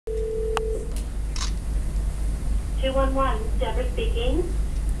211, Deborah speaking.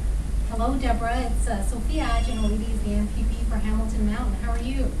 Hello, Deborah. It's Sophia Aggelonitis, the MPP for Hamilton Mountain. How are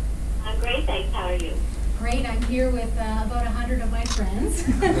you? I'm great, thanks. How are you? Great. I'm here with about 100 of my friends.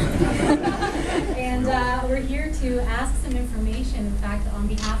 And we're here to ask some information, in fact, on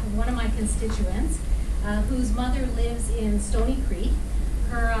behalf of one of my constituents, whose mother lives in Stony Creek.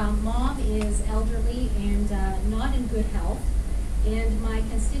 Her mom is elderly and not in good health, and my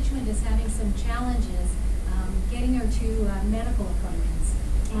constituent is having some challenges getting her to medical appointments.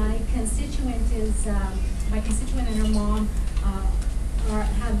 My constituent and her mom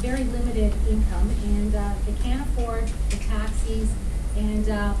have very limited income, and they can't afford the taxis, and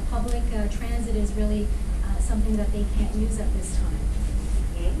public transit is really something that they can't use at this time.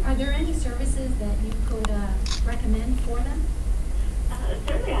 Okay. Are there any services that you could recommend for them?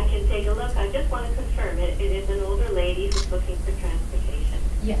 Certainly I can take a look. I just want to confirm it is an older lady who's looking for transportation.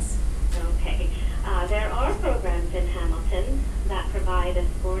 Yes. Okay. There are programs in Hamilton that provide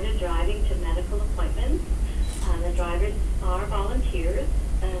escorted driving to medical appointments. The drivers are volunteers,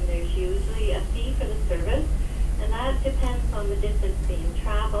 and there's usually a fee for the service, and that depends on the distance being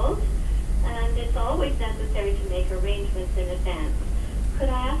traveled, and it's always necessary to make arrangements in advance. Could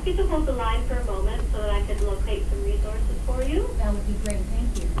I ask you to hold the line for a moment so that I could locate some resources for you? That would be great.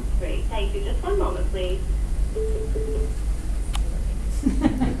 Thank you. Great. Thank you. Just one moment, please.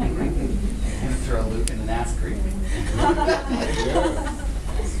 Throw a loop in an ass creek.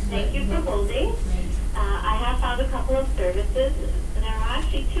 Thank you for holding. I have found a couple of services. There are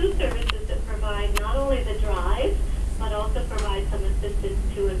actually two services that provide not only the drive, but also provide some assistance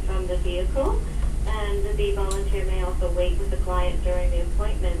to and from the vehicle. And the volunteer may also wait with the client during the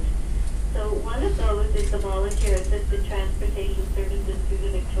appointment. So one of those is the Volunteer Assisted Transportation Services through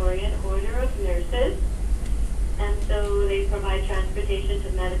the Victorian Order of Nurses. And so they provide transportation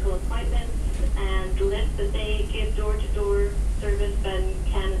to medical appointments and lifts that they give door-to-door service and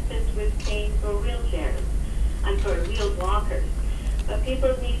can assist with cane for wheelchairs. I'm sorry, wheeled walkers. But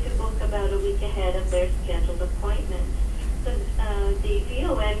people need to book about a week ahead of their scheduled appointment. So the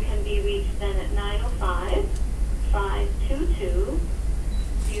VON can be reached then at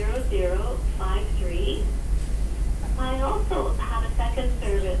 905-522-0053. I also have a second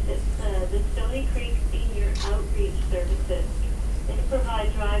service. It's the Stony Creek Senior Outreach Services. They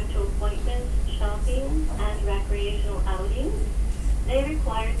provide drive to appointments, shopping, and recreational outings. They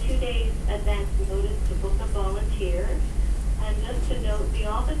require 2 days advance notice to book a volunteer. And just to note, the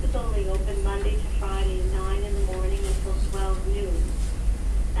office is only open Monday to Friday, 9 in the morning until 12 noon.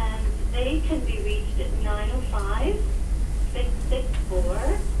 And they can be reached at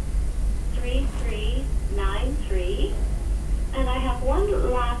 905-664-3393. And I have one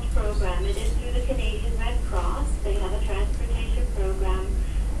last program. It is through the Canadian Red Cross. They have a transportation program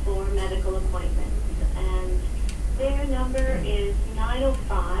for medical appointments. And their number is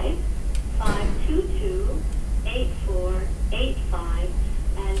 905-522-8485,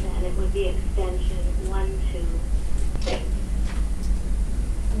 and then it would be extension 126.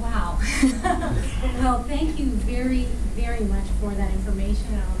 Wow. Well, thank you very, very much for that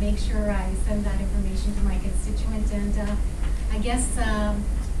information. I'll make sure I send that information to my constituent, and I guess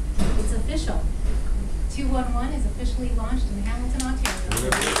it's official. 211 is officially launched in Hamilton, Ontario.